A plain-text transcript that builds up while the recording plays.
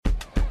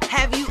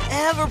Have you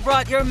ever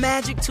brought your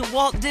magic to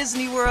Walt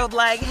Disney World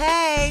like,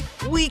 hey,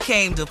 we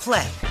came to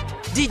play?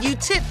 Did you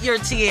tip your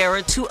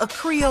tiara to a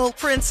Creole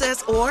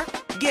princess or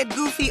get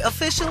goofy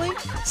officially?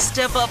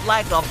 Step up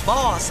like a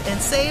boss and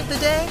save the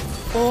day?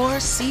 Or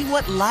see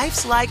what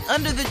life's like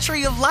under the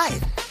tree of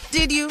life?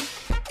 Did you?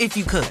 If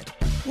you could.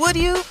 Would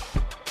you?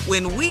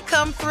 When we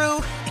come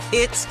through,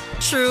 it's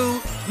true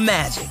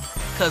magic.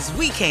 'Cause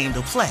we came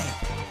to play.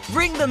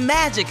 Bring the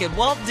magic at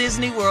Walt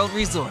Disney World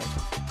Resort.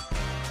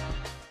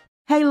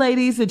 Hey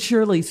ladies, it's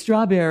Shirley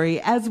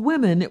Strawberry. As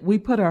women, we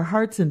put our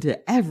hearts into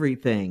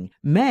everything.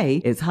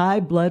 May is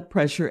High Blood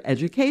Pressure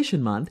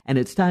Education Month, and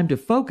it's time to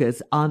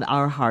focus on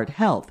our heart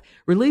health.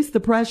 Release the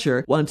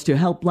Pressure wants to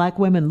help Black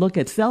women look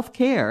at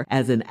self-care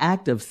as an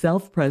act of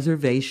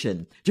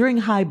self-preservation. During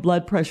High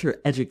Blood Pressure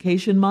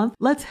Education Month,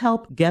 let's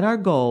help get our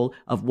goal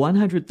of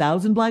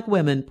 100,000 Black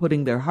women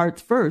putting their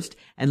hearts first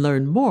and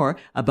learn more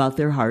about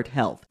their heart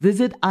health.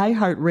 Visit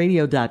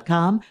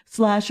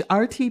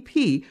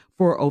iHeartRadio.com/RTP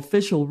for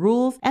official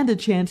rules and a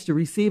chance to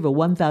receive a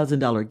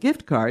 $1,000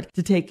 gift card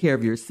to take care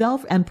of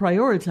yourself and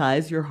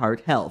prioritize your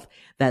heart health.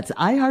 That's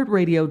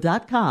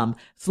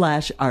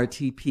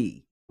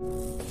iHeartRadio.com/RTP.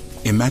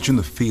 Imagine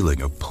the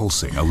feeling of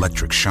pulsing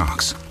electric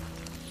shocks.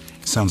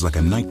 Sounds like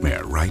a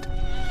nightmare, right?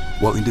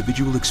 While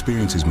individual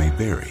experiences may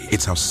vary,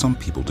 it's how some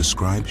people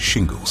describe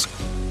shingles.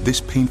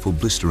 This painful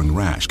blistering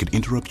rash could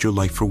interrupt your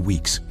life for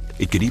weeks.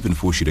 It could even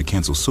force you to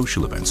cancel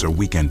social events or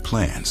weekend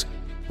plans.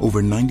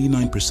 Over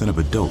 99% of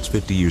adults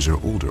 50 years or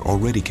older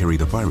already carry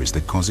the virus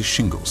that causes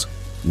shingles.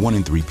 1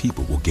 in 3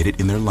 people will get it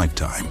in their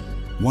lifetime.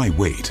 Why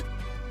wait?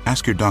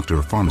 Ask your doctor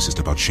or pharmacist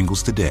about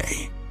shingles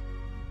today.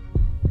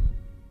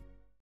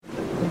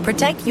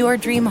 Protect your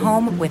dream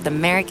home with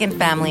American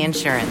Family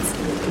Insurance.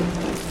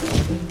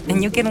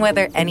 And you can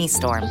weather any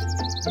storm.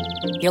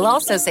 You'll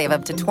also save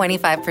up to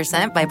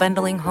 25% by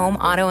bundling home,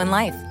 auto, and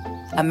life.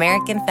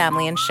 American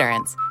Family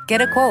Insurance.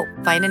 Get a quote.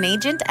 Find an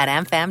agent at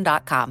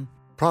amfam.com.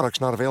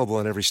 Products not available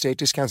in every state.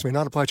 Discounts may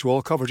not apply to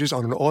all coverages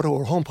on an auto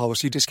or home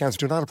policy. Discounts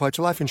do not apply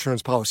to life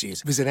insurance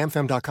policies. Visit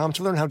amfam.com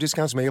to learn how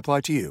discounts may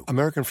apply to you.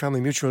 American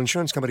Family Mutual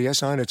Insurance Company,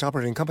 SI, and its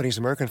operating companies,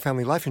 American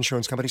Family Life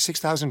Insurance Company,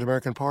 6000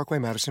 American Parkway,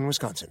 Madison,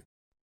 Wisconsin.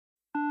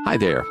 Hi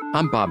there,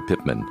 I'm Bob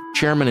Pittman,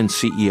 Chairman and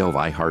CEO of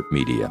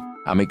iHeartMedia.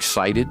 I'm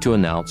excited to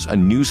announce a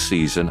new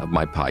season of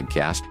my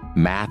podcast,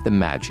 Math and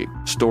Magic,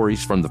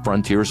 Stories from the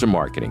Frontiers of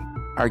Marketing.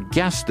 Our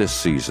guests this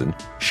season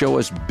show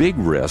us big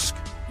risk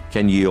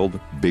can yield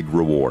big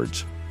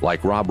rewards,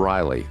 like Rob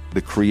Riley,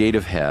 the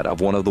creative head of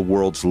one of the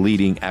world's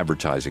leading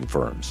advertising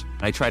firms.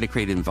 I try to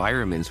create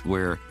environments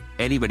where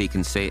anybody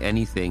can say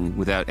anything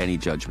without any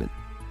judgment.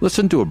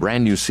 Listen to a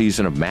brand new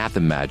season of Math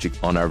and Magic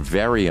on our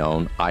very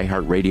own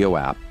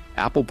iHeartRadio app,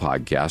 Apple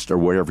Podcast, or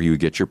wherever you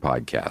get your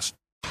podcast.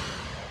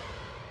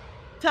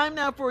 Time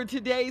now for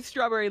today's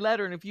Strawberry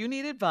Letter. And if you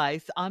need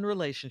advice on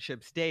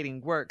relationships,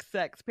 dating, work,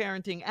 sex,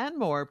 parenting, and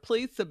more,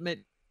 please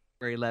submit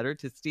Strawberry Letter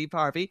to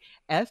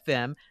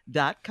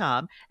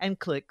steveharveyfm.com and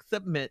click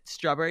Submit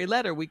Strawberry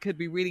Letter. We could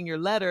be reading your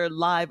letter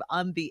live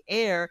on the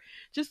air,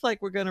 just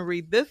like we're going to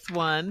read this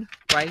one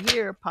right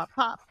here, pop,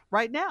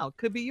 right now.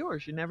 Could be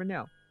yours. You never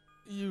know.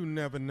 You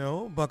never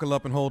know. Buckle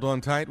up and hold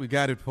on tight. We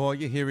got it for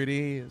you. Here it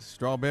is,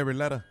 Strawberry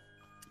Letter.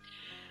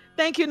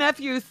 Thank you,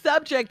 nephew.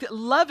 Subject,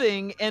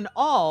 loving in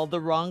all the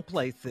wrong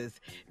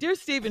places. Dear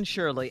Steve and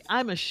Shirley,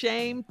 I'm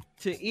ashamed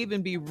to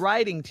even be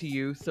writing to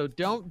you, so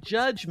don't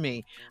judge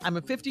me. I'm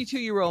a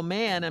 52-year-old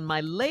man, and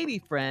my lady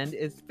friend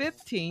is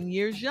 15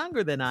 years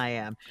younger than I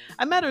am.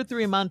 I met her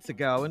 3 months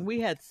ago, and we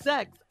had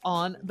sex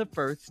on the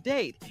first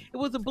date. It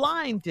was a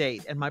blind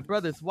date, and my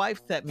brother's wife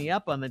set me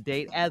up on the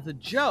date as a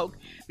joke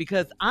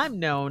because I'm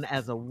known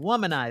as a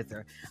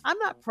womanizer. I'm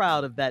not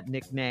proud of that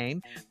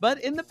nickname,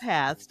 but in the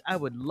past, I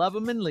would love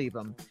him and leave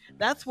him.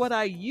 That's what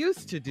I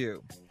used to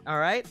do. All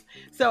right.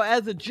 So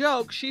as a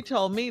joke, she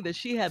told me that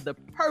she had the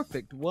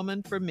perfect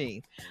woman for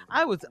me.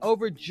 I was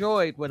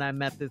overjoyed when I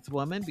met this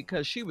woman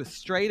because she was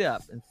straight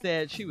up and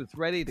said she was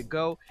ready to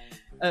go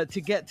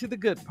to get to the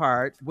good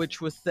part,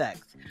 which was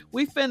sex.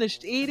 We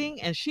finished eating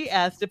and she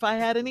asked if I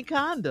had any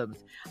condoms.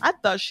 I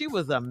thought she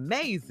was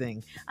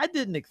amazing. I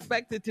didn't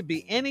expect it to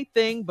be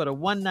anything but a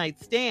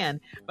one-night stand,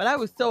 but I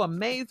was so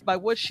amazed by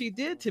what she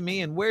did to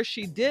me and where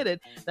she did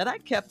it that I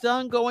kept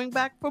on going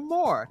back for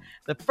more.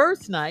 The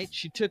first night,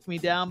 she took me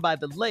down by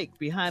the lake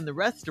behind the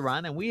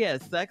restaurant and we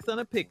had sex on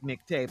a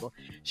picnic table.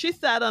 She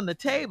sat on the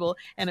table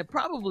and it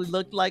probably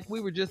looked like we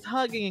were just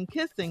hugging and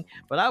kissing,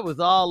 but I was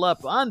all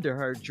up under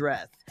her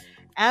dress.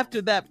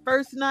 After that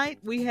first night,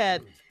 we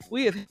have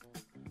a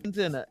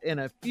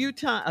few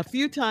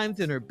times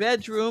in her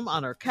bedroom,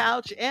 on her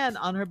couch, and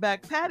on her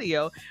back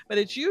patio, but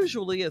it's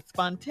usually a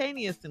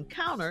spontaneous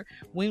encounter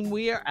when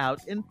we are out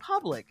in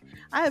public.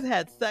 I have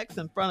had sex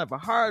in front of a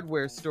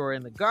hardware store,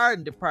 in the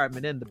garden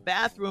department, in the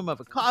bathroom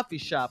of a coffee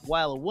shop,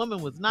 while a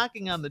woman was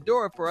knocking on the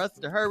door for us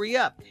to hurry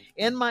up,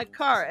 in my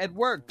car, at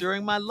work,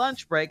 during my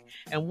lunch break,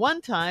 and one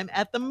time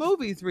at the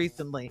movies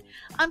recently.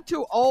 I'm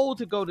too old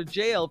to go to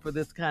jail for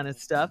this kind of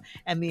stuff,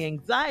 and the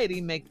anxiety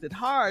makes it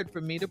hard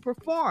for me to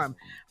perform.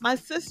 My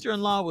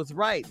sister-in-law was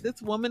right.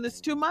 This woman is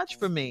too much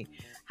for me.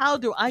 How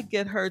do I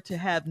get her to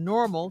have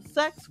normal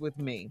sex with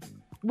me?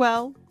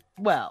 Well.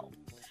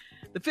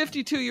 The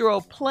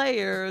 52-year-old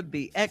player,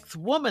 the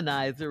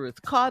ex-womanizer, is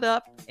caught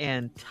up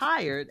and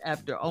tired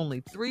after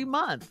only 3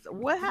 months.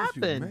 What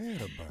happened? What you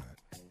mad about?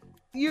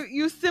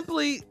 You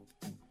simply,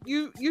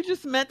 you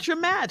just met your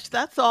match.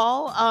 That's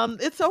all.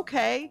 It's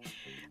okay.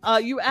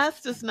 You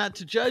asked us not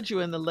to judge you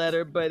in the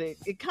letter, but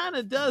it kind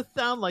of does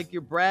sound like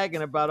you're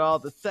bragging about all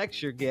the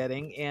sex you're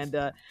getting. And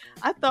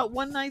I thought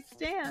one-night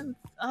stands,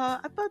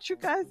 I thought you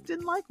guys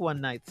didn't like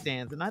one-night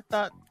stands, and I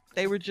thought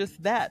they were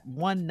just that,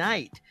 one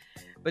night.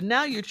 But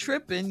now you're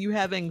tripping, you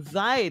have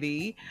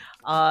anxiety,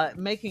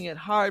 making it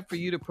hard for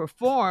you to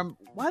perform.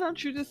 Why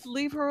don't you just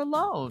leave her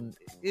alone?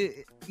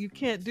 You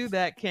can't do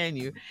that, can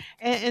you?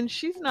 And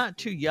she's not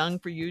too young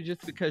for you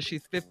just because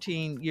she's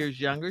 15 years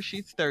younger.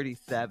 She's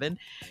 37.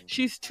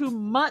 She's too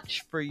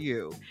much for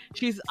you.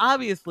 She's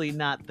obviously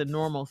not the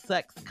normal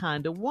sex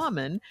kind of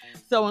woman.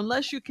 So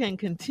unless you can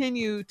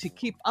continue to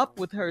keep up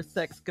with her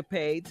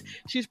sexcapades,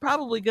 she's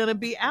probably going to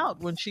be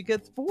out when she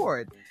gets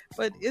bored.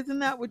 But isn't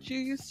that what you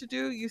used to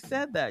do? You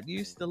said that. You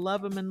used to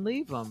love him and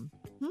leave him.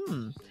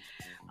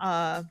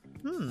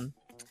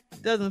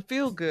 Doesn't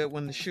feel good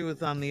when the shoe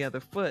is on the other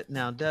foot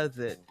now, does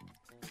it?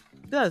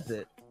 Does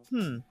it?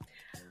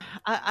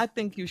 I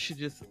think you should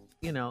just,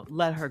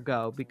 let her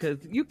go because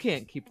you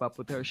can't keep up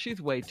with her.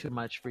 She's way too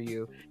much for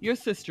you. Your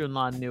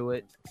sister-in-law knew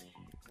it.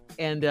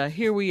 And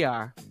here we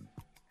are.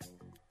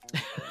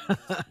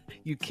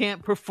 You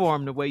can't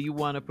perform the way you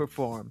want to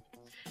perform.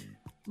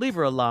 Leave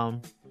her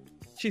alone.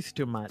 She's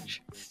too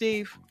much.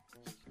 Steve?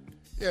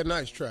 Yeah,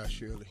 nice try,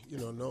 Shirley.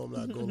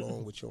 Normally I go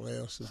along with your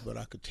answers, but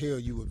I could tell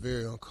you were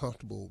very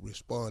uncomfortable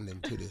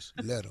responding to this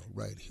letter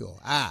right here.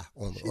 I,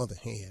 on the other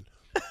hand,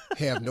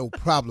 have no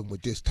problem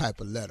with this type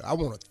of letter. I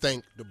want to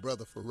thank the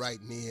brother for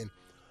writing in.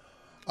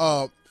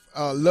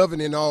 Loving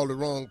in all the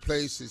wrong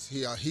places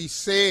here. He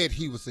said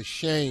he was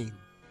ashamed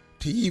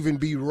to even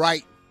be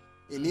right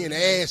and then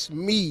asked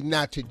me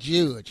not to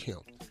judge him.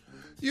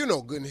 You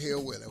know good and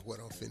hell well that's what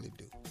I'm finna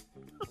do.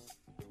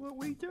 What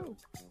we do?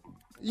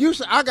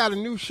 I got a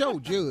new show,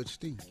 Judge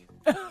Steve.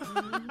 Am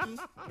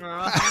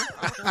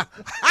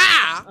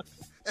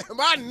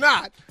I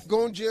not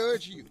gonna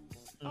judge you?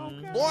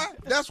 Okay. Boy,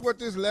 that's what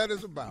this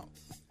letter's about.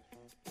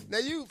 Now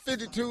you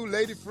 52,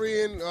 lady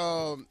friend,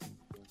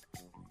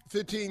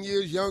 15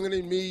 years younger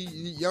than me,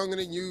 younger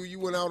than you. You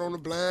went out on a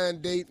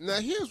blind date. Now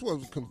here's what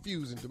was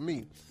confusing to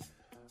me.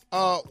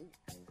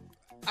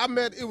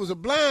 It was a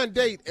blind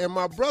date, and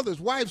my brother's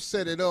wife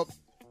set it up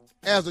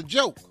as a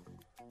joke.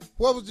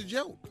 What was the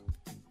joke?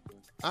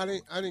 I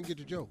didn't get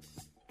the joke.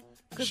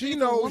 She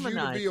knows you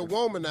to be a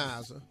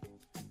womanizer.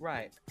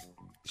 Right.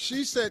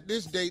 She set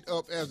this date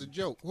up as a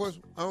joke.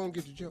 I don't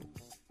get the joke.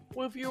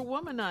 Well, if you're a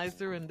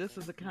womanizer and this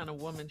is the kind of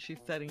woman she's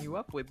setting you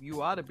up with,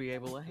 you ought to be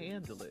able to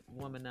handle it.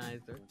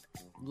 Womanizer.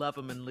 Love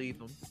them and leave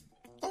them.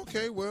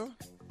 Okay, well.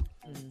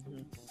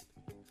 Mm-hmm.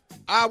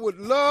 I would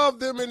love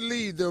them and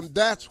leave them.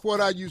 That's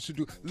what I used to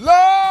do. Love!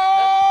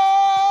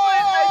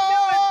 I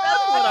knew it.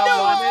 That's what I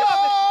wanted.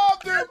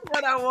 That's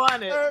what I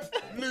wanted.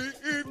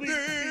 Leave them.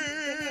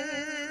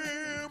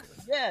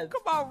 Yes.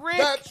 Come on, Rick.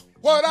 That's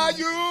what I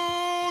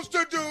used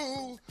to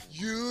do.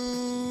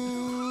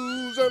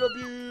 Use and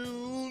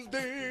abuse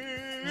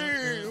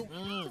them.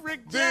 Mm-hmm.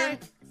 Rick Then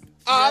James.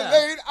 I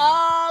laid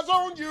eyes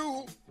on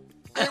you.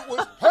 It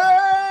was pain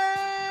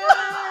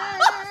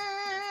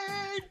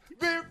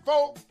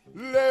before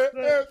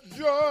pleasure.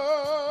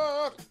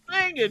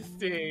 Sing it,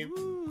 Steve.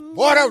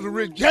 Boy, that was a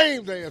Rick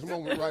James ass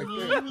moment right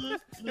there.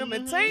 Him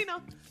and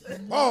Tina.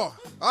 Oh,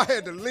 I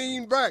had to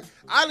lean back.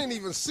 I didn't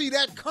even see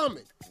that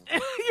coming.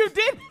 You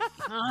did?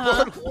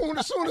 But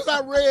as soon as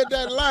I read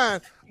that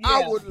line,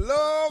 I would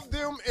love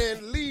them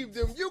and leave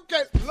them. You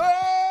can love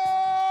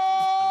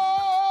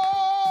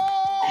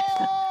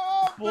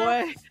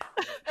Boy.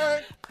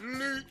 and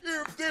leave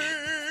them.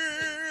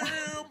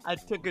 I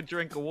took a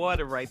drink of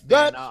water right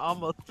there and I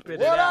almost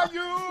spit it out.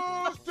 What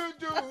I used to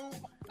do,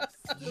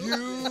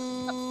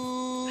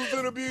 use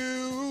and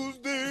abuse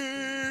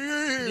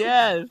them.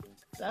 Yes.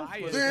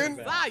 That's what Then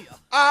it's about.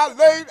 I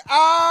laid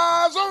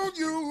eyes on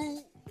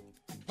you.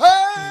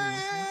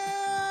 Hey,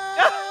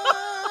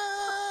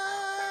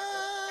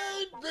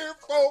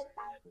 before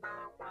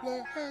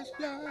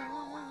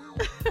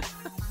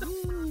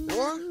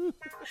What?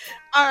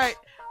 All right.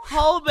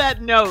 Hold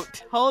that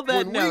note. Hold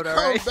that When note, we all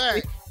come right?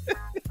 back,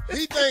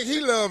 he think he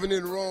loving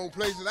in the wrong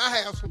places. I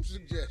have some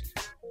suggestions.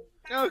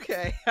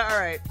 Okay. All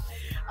right.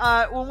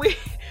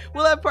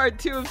 We'll have part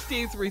 2 of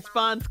Steve's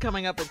response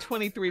coming up at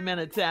 23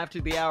 minutes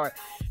after the hour.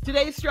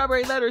 Today's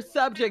Strawberry Letter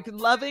subject,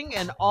 loving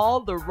in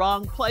all the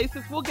wrong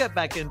places. We'll get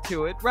back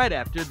into it right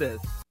after this.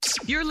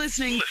 You're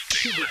listening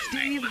to the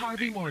Steve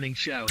Harvey Morning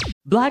Show.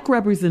 Black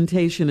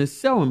representation is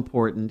so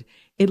important.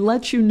 It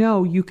lets you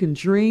know you can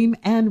dream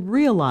and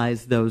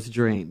realize those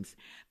dreams.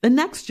 The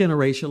next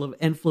generation of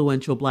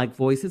influential Black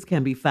voices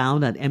can be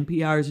found on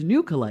NPR's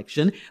new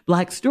collection,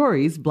 Black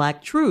Stories,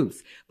 Black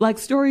Truths. Black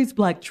Stories,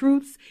 Black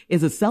Truths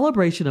is a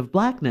celebration of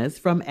Blackness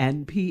from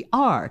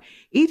NPR.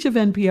 Each of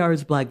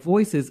NPR's Black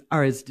voices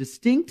are as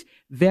distinct,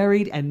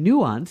 varied, and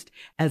nuanced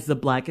as the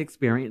Black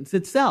experience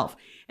itself.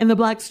 In the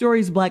Black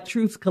Stories, Black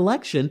Truths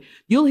collection,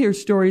 you'll hear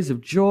stories of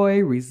joy,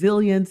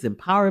 resilience,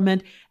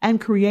 empowerment, and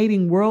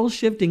creating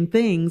world-shifting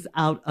things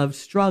out of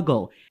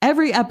struggle.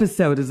 Every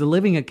episode is a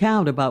living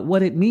account about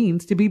what it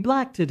means to be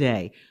Black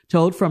today,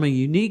 told from a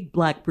unique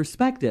Black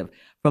perspective.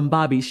 From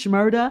Bobby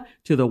Shmurda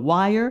to The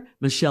Wire,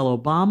 Michelle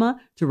Obama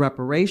to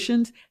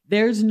reparations,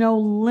 there's no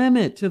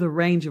limit to the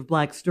range of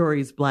Black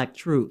Stories, Black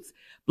Truths.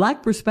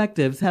 Black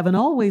perspectives haven't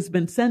always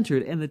been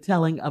centered in the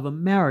telling of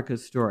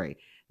America's story.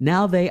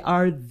 Now they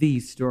are the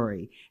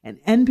story. In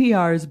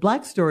NPR's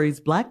Black Stories,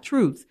 Black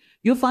Truths,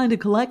 you'll find a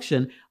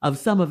collection of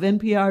some of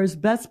NPR's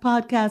best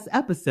podcast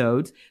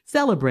episodes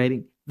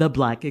celebrating the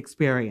Black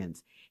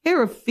experience.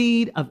 Hear a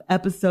feed of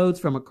episodes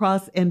from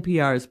across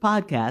NPR's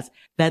podcasts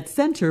that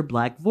center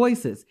Black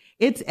voices.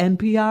 It's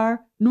NPR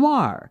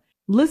Noir.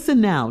 Listen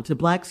now to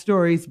Black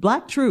Stories,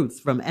 Black Truths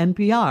from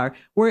NPR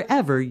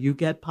wherever you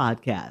get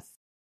podcasts.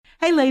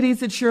 Hey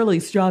ladies, it's Shirley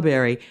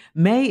Strawberry.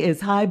 May is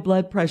High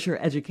Blood Pressure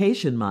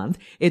Education Month.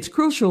 It's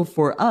crucial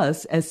for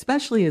us,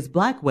 especially as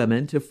Black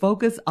women, to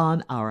focus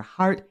on our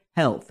heart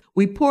health.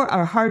 We pour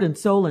our heart and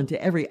soul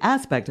into every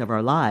aspect of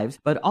our lives,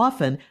 but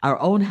often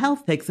our own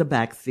health takes a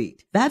back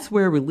seat. That's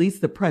where Release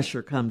the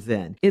Pressure comes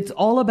in. It's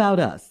all about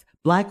us.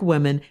 Black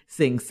women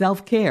seeing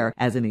self-care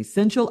as an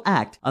essential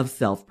act of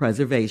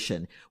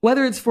self-preservation.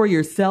 Whether it's for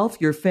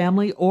yourself, your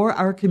family, or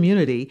our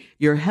community,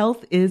 your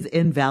health is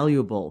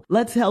invaluable.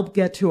 Let's help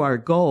get to our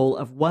goal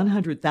of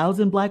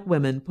 100,000 Black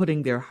women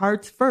putting their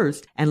hearts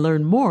first and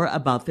learn more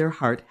about their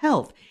heart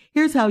health.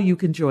 Here's how you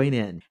can join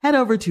in. Head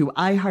over to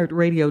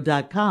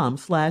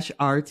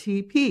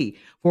iHeartRadio.com/RTP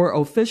for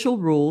official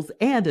rules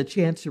and a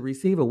chance to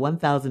receive a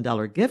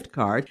 $1,000 gift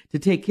card to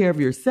take care of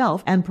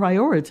yourself and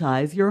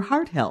prioritize your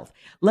heart health.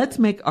 Let's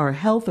make our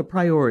health a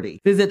priority.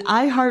 Visit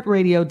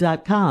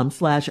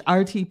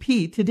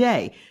iHeartRadio.com/RTP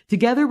today.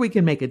 Together we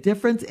can make a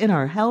difference in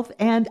our health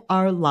and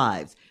our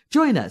lives.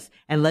 Join us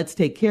and let's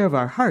take care of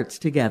our hearts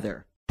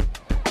together.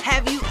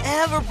 Have you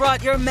ever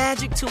brought your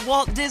magic to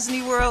Walt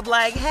Disney World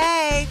like,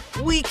 hey,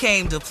 we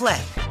came to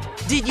play?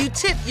 Did you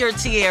tip your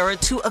tiara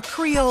to a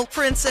Creole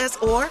princess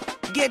or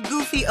get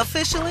goofy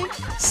officially?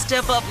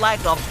 Step up like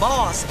a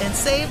boss and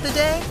save the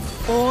day?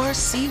 Or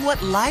see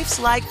what life's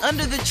like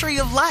under the tree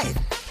of life?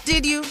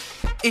 Did you?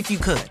 If you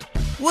could.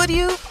 Would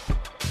you?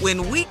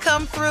 When we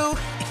come through,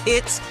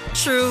 it's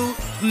true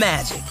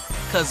magic.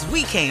 'Cause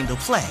we came to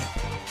play.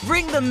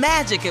 Bring the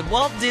magic at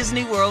Walt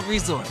Disney World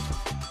Resort.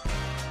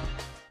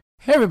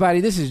 Hey everybody,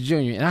 this is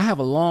Junior, and I have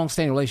a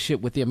long-standing relationship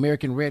with the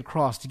American Red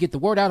Cross to get the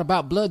word out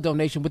about blood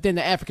donation within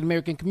the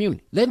African-American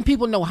community, letting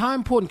people know how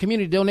important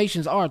community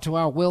donations are to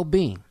our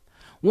well-being.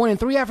 1 in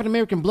 3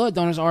 African-American blood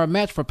donors are a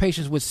match for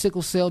patients with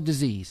sickle cell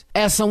disease.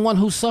 As someone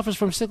who suffers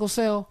from sickle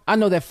cell, I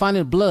know that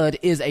finding blood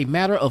is a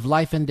matter of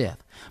life and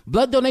death.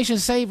 Blood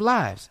donations save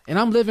lives, and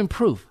I'm living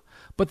proof.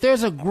 But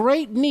there's a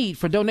great need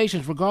for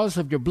donations regardless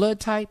of your blood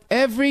type.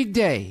 Every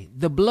day,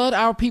 the blood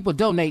our people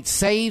donate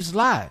saves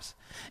lives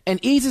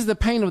and eases the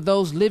pain of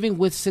those living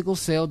with sickle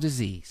cell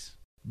disease.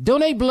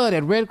 Donate blood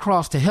at Red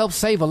Cross to help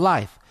save a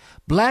life.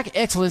 Black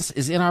excellence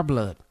is in our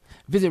blood.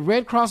 Visit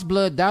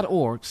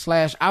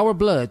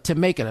redcrossblood.org/ourblood to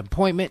make an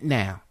appointment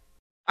now.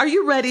 Are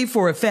you ready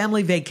for a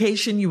family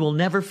vacation you will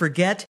never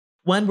forget?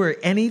 One where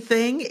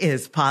anything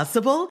is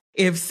possible?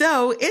 If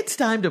so, it's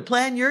time to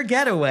plan your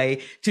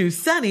getaway to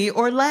sunny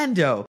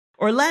Orlando.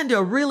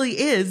 Orlando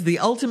really is the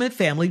ultimate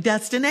family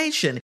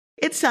destination.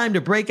 It's time to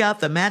break out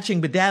the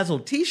matching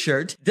bedazzled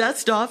t-shirt,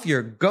 dust off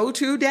your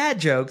go-to dad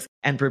jokes,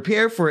 and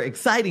prepare for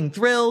exciting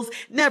thrills,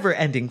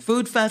 never-ending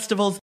food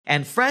festivals,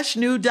 and fresh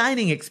new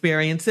dining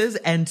experiences,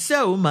 and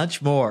so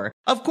much more.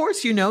 Of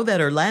course, you know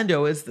that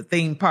Orlando is the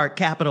theme park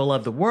capital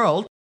of the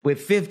world, with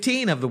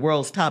 15 of the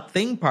world's top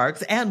theme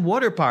parks and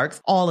water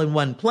parks all in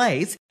one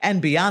place. And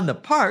beyond the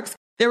parks,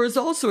 there is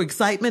also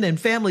excitement and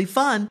family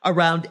fun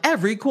around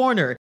every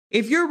corner.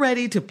 If you're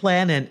ready to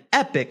plan an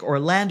epic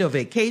Orlando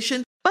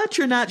vacation, but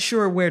you're not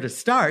sure where to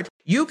start,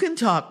 you can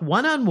talk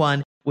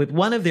one-on-one with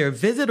one of their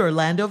Visit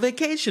Orlando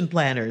vacation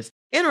planners.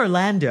 In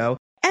Orlando,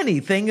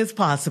 anything is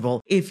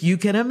possible if you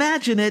can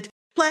imagine it.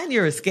 Plan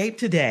your escape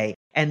today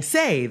and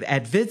save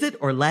at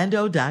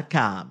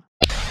visitorlando.com.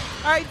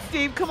 All right,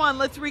 Steve, come on.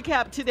 Let's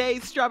recap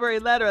today's Strawberry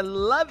Letter.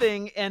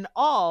 Loving in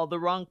all the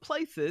wrong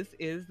places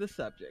is the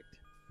subject.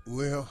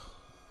 Well,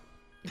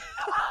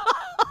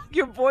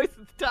 your voice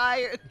is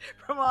tired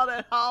from all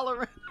that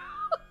hollering.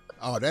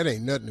 Oh, that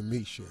ain't nothing to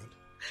me, Shirley.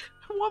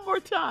 One more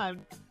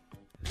time.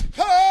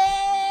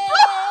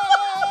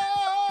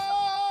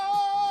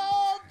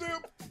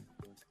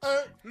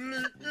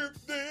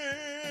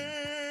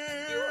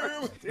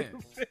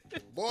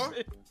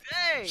 Boy,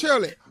 Dang.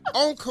 Shirley,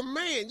 on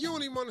command, you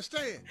don't even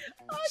understand.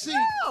 See,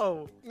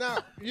 know. now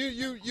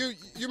you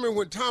remember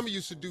when Tommy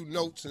used to do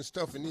notes and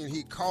stuff, and then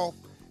he'd cough.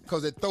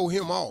 because it throw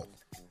him off.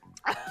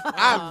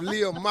 I've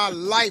lived my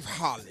life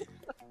hollering.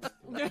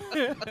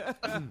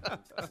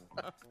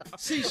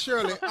 See,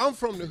 Shirley, I'm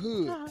from the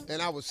hood,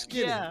 and I was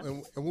skinny. Yeah.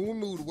 And when we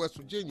moved to West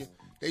Virginia,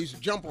 they used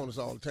to jump on us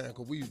all the time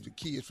because we used to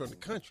kids from the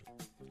country.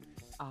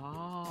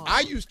 Oh.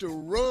 I used to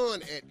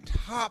run at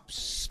top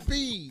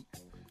speed,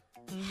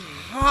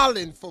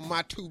 hollering for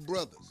my two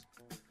brothers.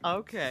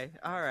 Okay,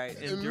 all right.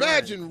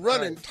 Imagine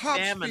running top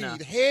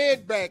speed,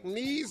 head back,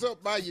 knees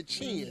up by your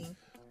chin,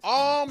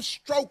 arms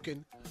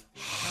stroking,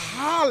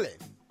 hollering.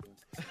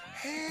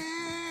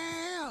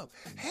 Help!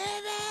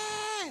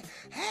 Heavy!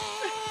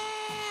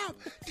 Help!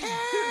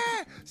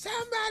 Tear!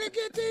 Somebody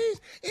get these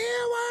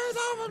earworms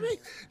off of me!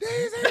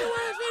 These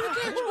earworms finna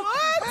catch me!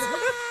 What?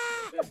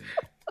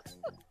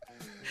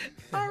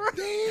 All right.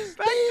 These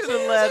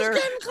the letter. Is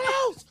getting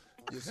close!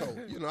 Yeah,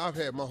 so, I've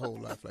had my whole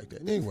life like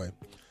that. Anyway,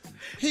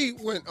 he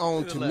went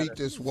on to meet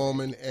this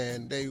woman,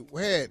 and they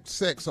had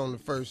sex on the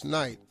first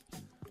night.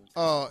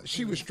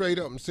 She was straight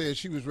up and said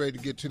she was ready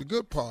to get to the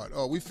good part.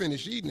 We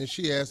finished eating, and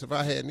she asked if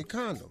I had any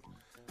condoms.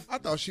 I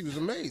thought she was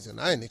amazing.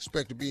 I didn't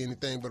expect to be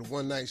anything but a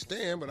one-night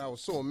stand, but I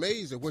was so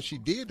amazed at what she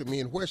did to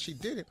me and where she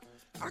did it.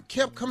 I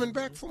kept coming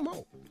back for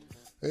more.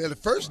 The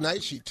first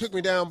night, she took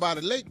me down by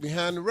the lake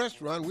behind the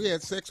restaurant. We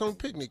had sex on a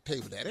picnic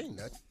table. That ain't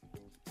nothing.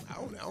 I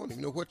don't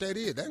even know what that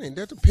is.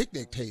 That's a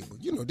picnic table.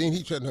 Then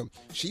he tried to,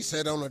 she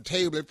sat on a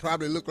table. It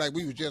probably looked like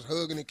we was just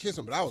hugging and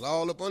kissing, but I was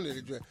all up under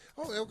the dress.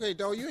 Oh, okay,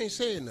 dog, you ain't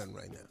saying nothing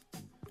right now.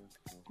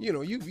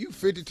 You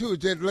 52,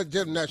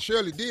 just now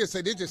Shirley did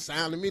say, they just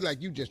sounded to me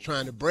like you just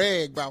trying to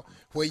brag about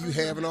where you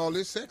having all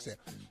this sex at.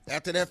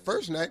 After that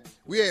first night,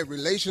 we had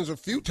relations a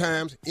few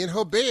times in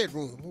her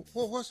bedroom.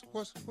 What?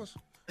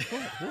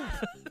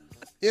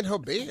 In her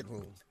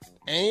bedroom.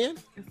 And?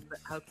 It's the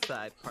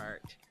outside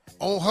part.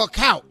 On her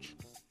couch.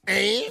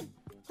 And?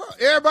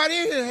 Everybody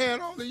in here had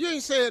all this. You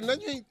ain't saying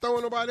nothing. You ain't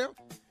throwing nobody else.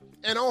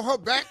 And on her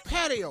back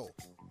patio.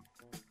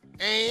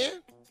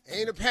 And?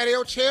 Ain't a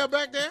patio chair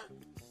back there?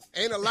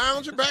 Ain't a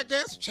lounger back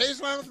there?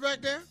 Chase lounge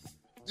back there?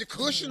 The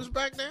cushions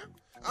back there?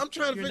 I'm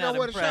trying to figure out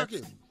what the shock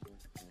is.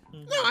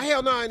 No,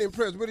 hell no, I ain't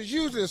impressed. But it's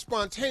usually a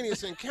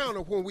spontaneous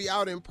encounter when we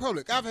out in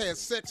public. I've had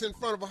sex in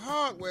front of a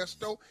hardware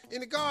store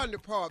in the garden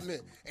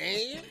department.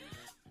 And?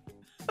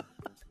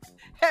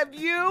 Have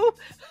you?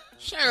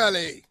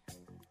 Shirley.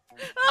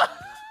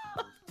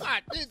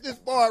 This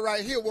boy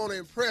right here want to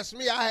impress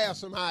me. I have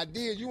some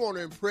ideas. You want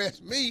to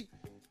impress me?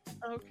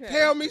 Okay.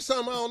 Tell me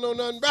something I don't know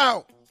nothing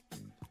about.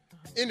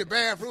 In the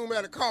bathroom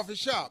at a coffee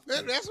shop.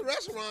 That's a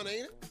restaurant,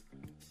 ain't it?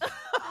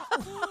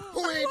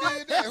 Who ain't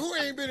did that? Who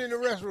ain't been in the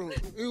restaurant?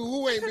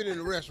 Who ain't been in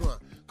the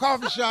restaurant?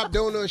 Coffee shop,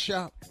 donut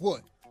shop,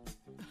 what?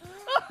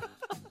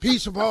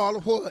 Pizza parlor,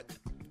 what?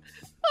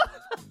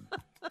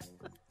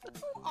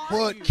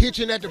 What?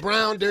 Kitchen at the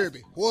Brown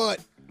Derby, what?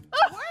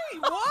 Wait,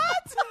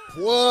 what?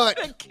 What?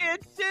 The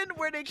kitchen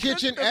where they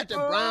kitchen cook at the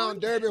Brown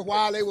Derby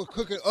while they were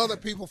cooking other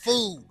people's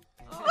food.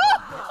 Oh,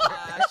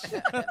 gosh.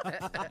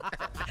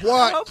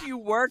 What? I hope you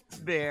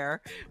worked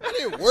there. I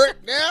didn't work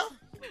there.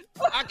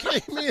 I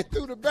came in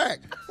through the back.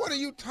 What are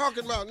you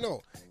talking about?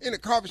 No. In the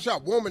coffee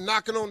shop, woman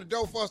knocking on the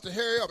door for us to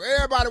hurry up.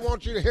 Everybody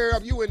wants you to hurry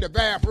up. You in the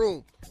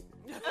bathroom.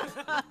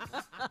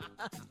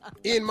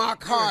 In my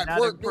car at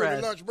work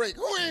during the lunch break.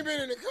 Who ain't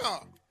been in the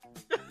car?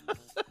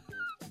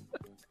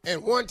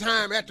 And one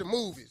time at the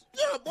movies.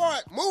 Yeah, boy,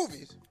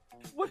 movies.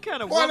 What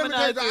kind of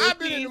womanizer? I've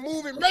been in the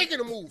movie making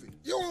a movie.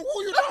 Who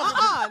you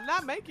talking to?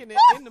 Not making it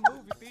in the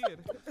movie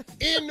theater.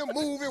 In the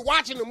movie,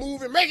 watching the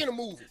movie, making a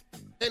movie.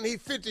 And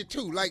he's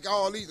 52, like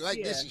all these,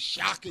 This is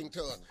shocking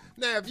to us.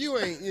 Now, if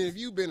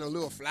you been a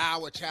little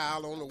flower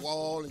child on the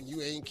wall and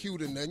you ain't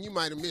cute or nothing, you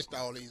might have missed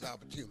all these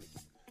opportunities.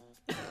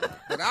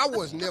 But I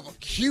was never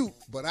cute,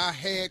 but I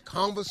had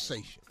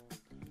conversation.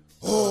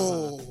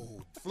 Oh,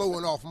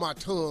 flowing off my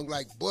tongue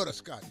like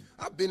butterscotch.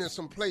 I've been in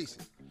some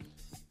places.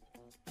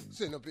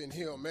 Sitting up in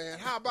here, man.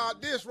 How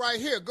about this right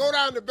here? Go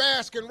down to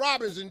Baskin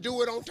Robbins and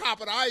do it on top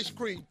of the ice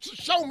cream.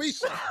 Show me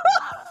something.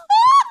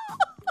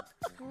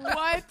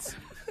 What?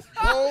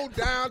 Go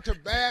down to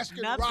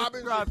Baskin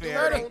Robbins and do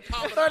it on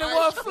top of the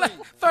ice cream.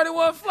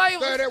 31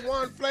 flavors.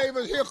 31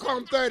 flavors. Here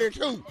come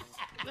 32.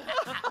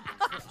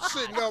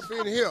 Sitting up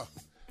in here.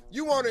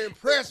 You want to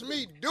impress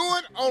me? Do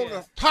it on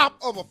the top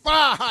of a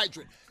fire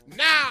hydrant.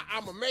 Now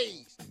I'm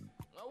amazed.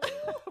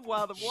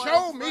 While the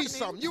show me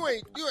something. You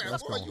ain't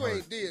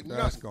did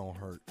nothing. That's gonna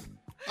hurt.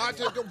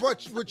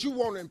 But you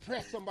want to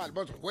impress somebody.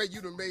 But where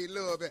you done made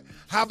love at.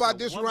 How about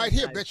this one right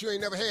here? Bet you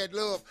ain't never had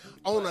love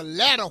on a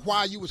ladder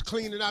while you was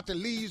cleaning out the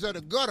leaves of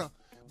the gutter.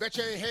 Bet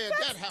you ain't had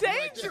that happen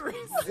dangerous.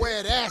 Right there.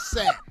 Where that's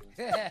at.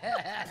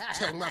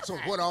 Talking about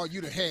what all you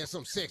done had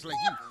some sex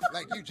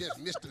like you just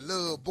Mr.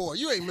 Love Boy.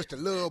 You ain't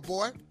Mr. Love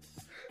Boy.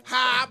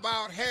 How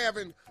about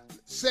having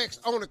sex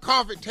on the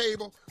coffee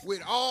table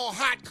with all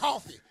hot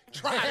coffee?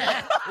 Try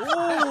that.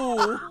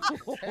 Ooh.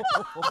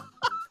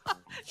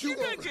 You're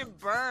going to get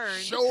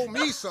burned. Show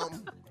me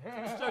something.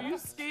 Show you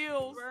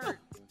skills.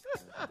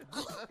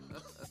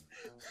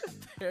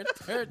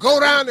 Go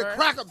down to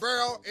Cracker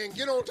Barrel and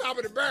get on top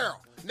of the barrel.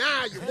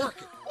 Now you're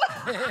working.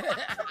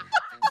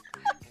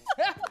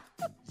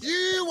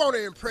 want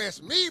to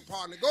impress me,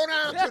 partner, go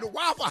down to the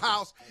Waffle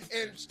House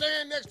and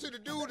stand next to the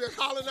dude that's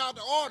hollering out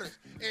the orders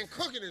and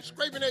cooking and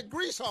scraping that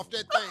grease off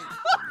that thing.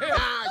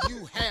 Now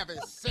you having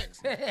sex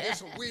in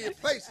some weird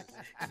places.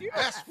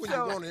 That's when you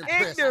want to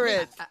impress me.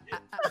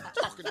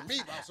 Talking to me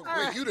about some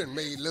way you done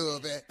made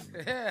love at.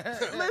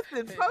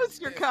 Listen,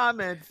 post your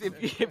comments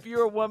if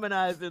you're a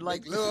womanizer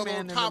like Make love this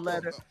man in the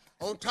letter.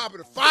 On top of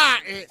the fire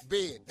ant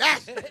bed.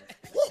 That's it.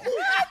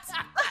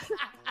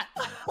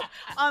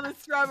 On the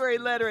Strawberry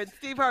Letter at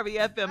Steve Harvey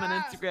FM on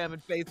Instagram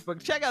and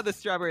Facebook. Check out the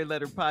Strawberry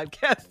Letter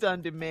podcast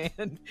on demand.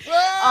 Coming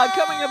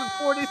up at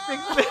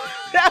 46 minutes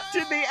after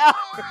the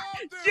hour,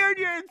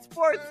 Junior and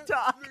Sports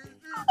Talk.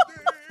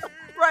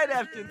 Right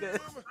after this.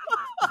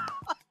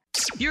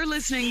 You're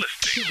listening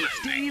to the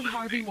Steve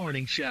Harvey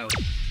Morning Show.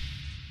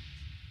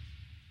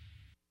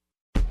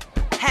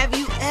 Have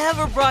you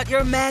ever brought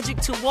your magic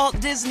to Walt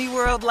Disney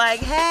World like,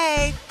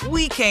 hey,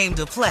 we came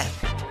to play?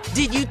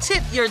 Did you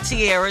tip your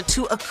tiara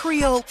to a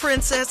Creole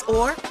princess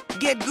or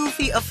get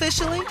goofy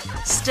officially?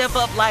 Step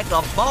up like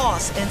a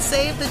boss and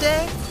save the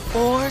day?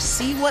 Or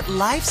see what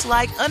life's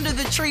like under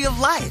the tree of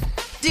life?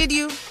 Did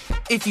you?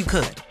 If you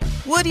could.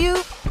 Would you?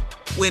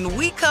 When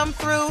we come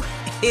through,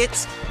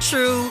 it's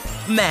true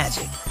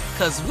magic.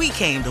 'Cause we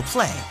came to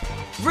play.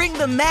 Bring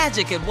the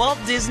magic at Walt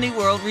Disney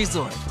World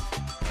Resort.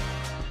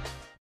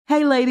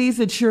 Hey ladies,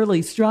 it's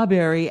Shirley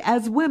Strawberry.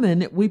 As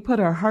women, we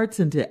put our hearts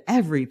into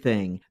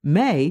everything.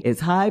 May is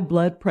High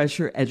Blood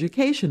Pressure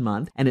Education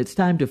Month, and it's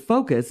time to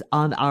focus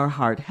on our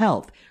heart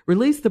health.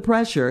 Release the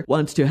Pressure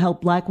wants to help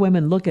Black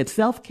women look at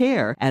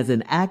self-care as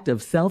an act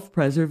of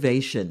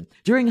self-preservation.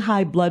 During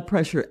High Blood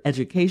Pressure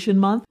Education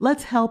Month,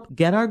 let's help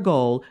get our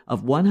goal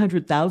of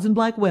 100,000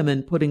 Black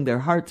women putting their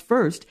hearts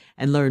first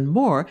and learn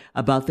more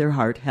about their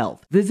heart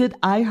health. Visit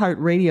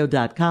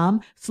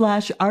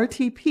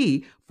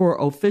iHeartRadio.com/RTP for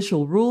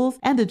official rules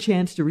and a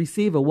chance to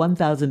receive a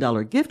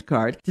 $1,000 gift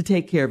card to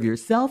take care of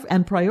yourself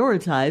and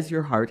prioritize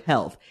your heart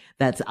health.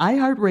 That's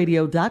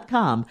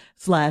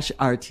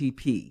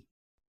iHeartRadio.com/RTP.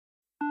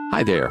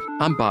 Hi there,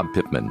 I'm Bob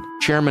Pittman,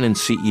 Chairman and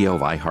CEO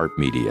of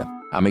iHeartMedia.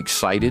 I'm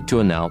excited to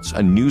announce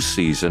a new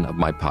season of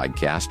my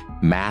podcast,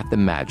 Math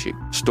and Magic,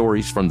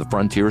 Stories from the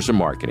Frontiers of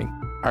Marketing.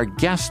 Our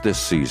guests this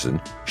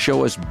season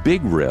show us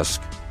big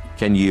risk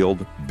can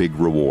yield big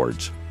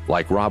rewards.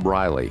 Like Rob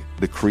Riley,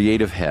 the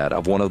creative head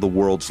of one of the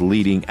world's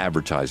leading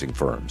advertising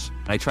firms.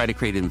 I try to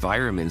create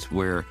environments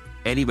where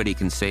anybody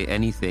can say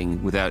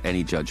anything without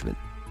any judgment.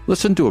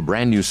 Listen to a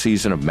brand new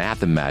season of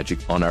Math and Magic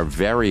on our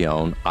very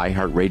own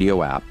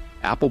iHeartRadio app,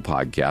 Apple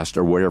Podcast,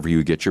 or wherever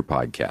you get your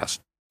podcast.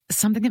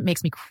 Something that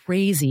makes me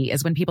crazy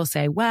is when people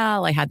say,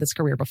 well, I had this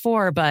career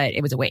before, but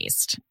it was a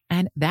waste.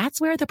 And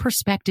that's where the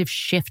perspective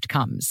shift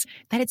comes,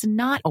 that it's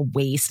not a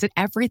waste, that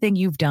everything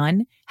you've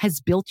done has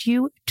built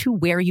you to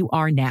where you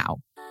are now.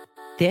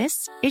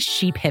 This is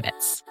She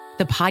Pivots,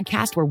 the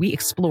podcast where we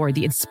explore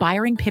the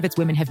inspiring pivots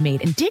women have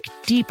made and dig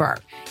deeper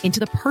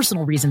into the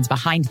personal reasons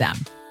behind them.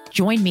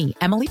 Join me,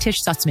 Emily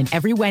Tish Sussman,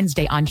 every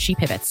Wednesday on She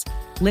Pivots.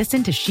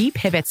 Listen to She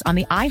Pivots on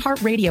the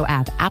iHeartRadio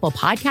app, Apple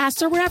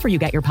Podcasts, or wherever you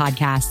get your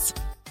podcasts.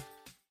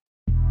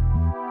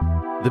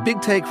 The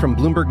Big Take from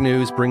Bloomberg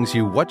News brings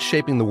you what's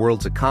shaping the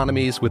world's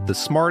economies with the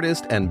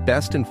smartest and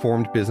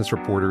best-informed business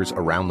reporters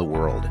around the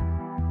world.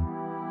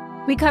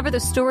 We cover the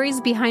stories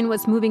behind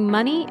what's moving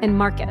money and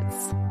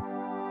markets,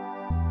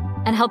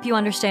 and help you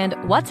understand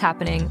what's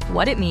happening,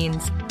 what it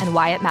means, and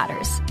why it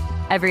matters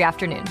every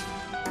afternoon.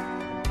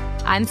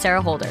 I'm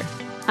Sarah Holder.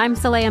 I'm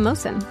Saleha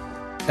Mohsin.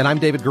 And I'm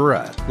David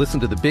Gura. Listen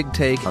to The Big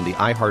Take on the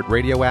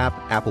iHeartRadio app,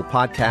 Apple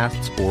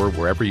Podcasts, or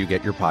wherever you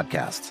get your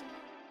podcasts.